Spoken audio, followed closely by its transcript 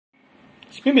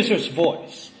It's me, Mr.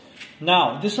 Voice.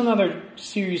 Now, this is another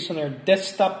series on our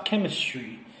desktop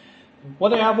chemistry.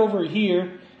 What I have over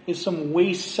here is some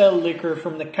waste cell liquor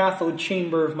from the cathode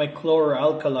chamber of my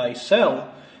chloralkali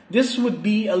cell. This would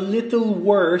be a little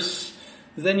worse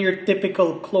than your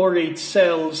typical chlorate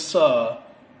cell's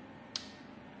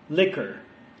liquor.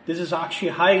 This is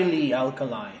actually highly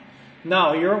alkaline.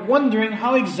 Now, you're wondering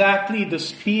how exactly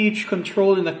does pH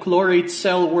control in a chlorate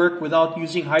cell work without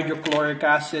using hydrochloric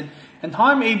acid, and how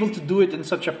I'm able to do it in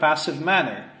such a passive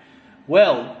manner.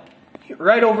 Well,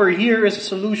 right over here is a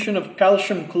solution of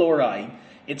calcium chloride.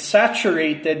 It's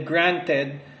saturated,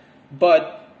 granted,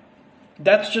 but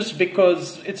that's just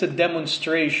because it's a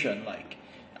demonstration. Like,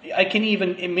 I can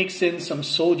even mix in some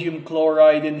sodium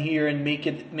chloride in here and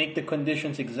make the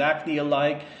conditions exactly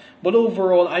alike. But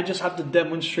overall, I just have to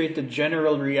demonstrate the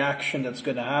general reaction that's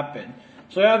going to happen.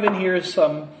 So I have in here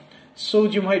some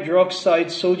sodium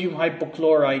hydroxide, sodium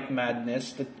hypochlorite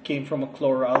madness that came from a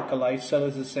chloralkali cell.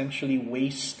 Is essentially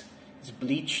waste. It's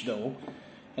bleach though.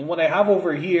 And what I have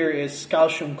over here is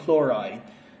calcium chloride.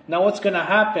 Now what's going to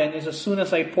happen is as soon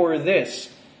as I pour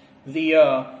this,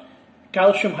 the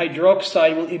calcium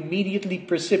hydroxide will immediately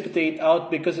precipitate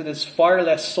out because it is far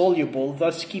less soluble,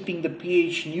 thus keeping the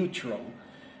pH neutral.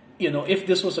 You know, if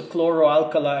this was a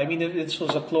if this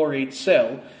was a chlorate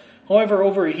cell. However,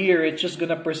 over here, it's just going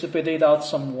to precipitate out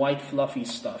some white fluffy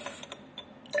stuff.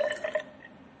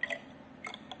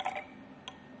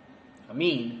 I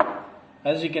mean,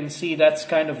 as you can see, that's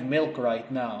kind of milk right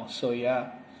now. So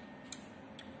yeah.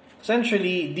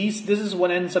 Essentially, this is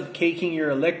what ends up caking your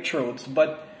electrodes.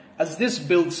 But as this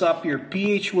builds up, your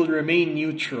pH will remain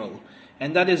neutral.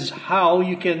 And that is how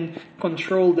you can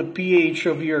control the pH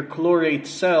of your chlorate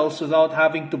cells without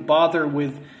having to bother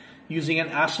with using an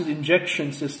acid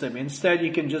injection system. Instead,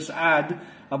 you can just add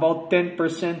about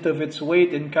 10% of its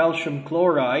weight in calcium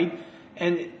chloride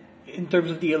and in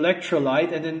terms of the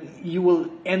electrolyte, and then you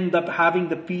will end up having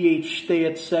the pH stay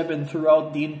at 7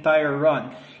 throughout the entire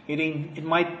run. It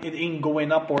ain't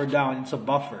going up or down, it's a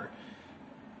buffer.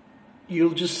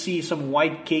 You'll just see some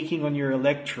white caking on your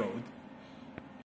electrode.